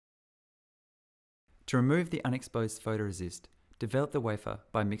To remove the unexposed photoresist, develop the wafer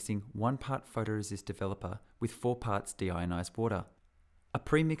by mixing 1 part photoresist developer with 4 parts deionized water. A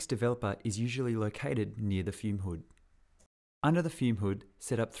pre-mixed developer is usually located near the fume hood. Under the fume hood,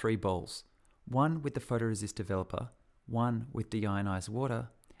 set up 3 bowls, one with the photoresist developer, one with deionized water,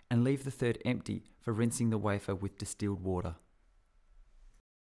 and leave the third empty for rinsing the wafer with distilled water.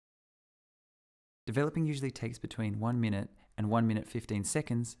 Developing usually takes between 1 minute and 1 minute 15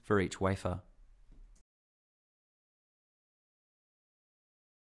 seconds for each wafer.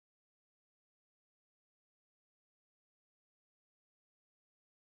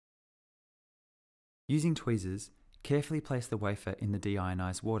 Using tweezers, carefully place the wafer in the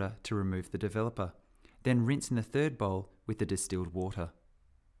deionized water to remove the developer, then rinse in the third bowl with the distilled water.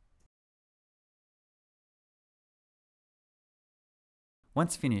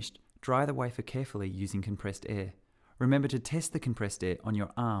 Once finished, dry the wafer carefully using compressed air. Remember to test the compressed air on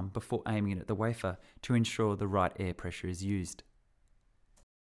your arm before aiming it at the wafer to ensure the right air pressure is used.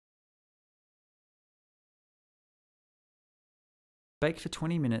 Bake for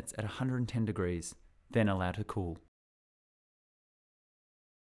 20 minutes at 110 degrees, then allow to cool.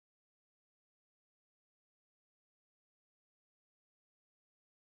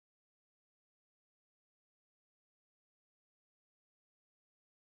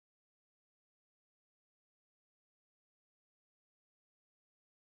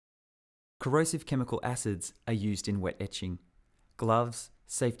 Corrosive chemical acids are used in wet etching. Gloves,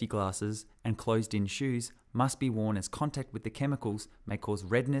 safety glasses, and closed-in shoes must be worn as contact with the chemicals may cause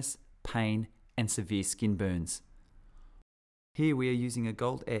redness, pain, and severe skin burns. Here we are using a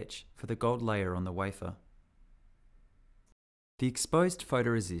gold etch for the gold layer on the wafer. The exposed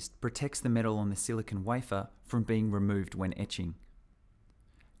photoresist protects the metal on the silicon wafer from being removed when etching.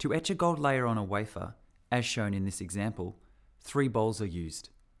 To etch a gold layer on a wafer, as shown in this example, 3 bowls are used.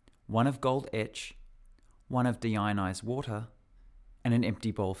 One of gold etch, one of deionized water, and an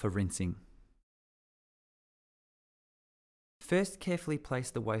empty bowl for rinsing. First, carefully place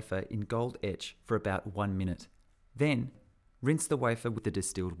the wafer in gold etch for about 1 minute. Then, rinse the wafer with the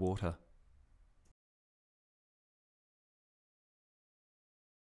distilled water.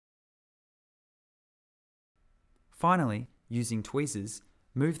 Finally, using tweezers,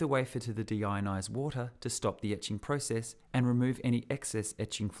 move the wafer to the deionized water to stop the etching process and remove any excess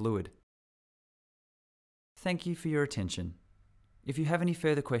etching fluid. Thank you for your attention. If you have any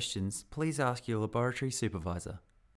further questions, please ask your laboratory supervisor.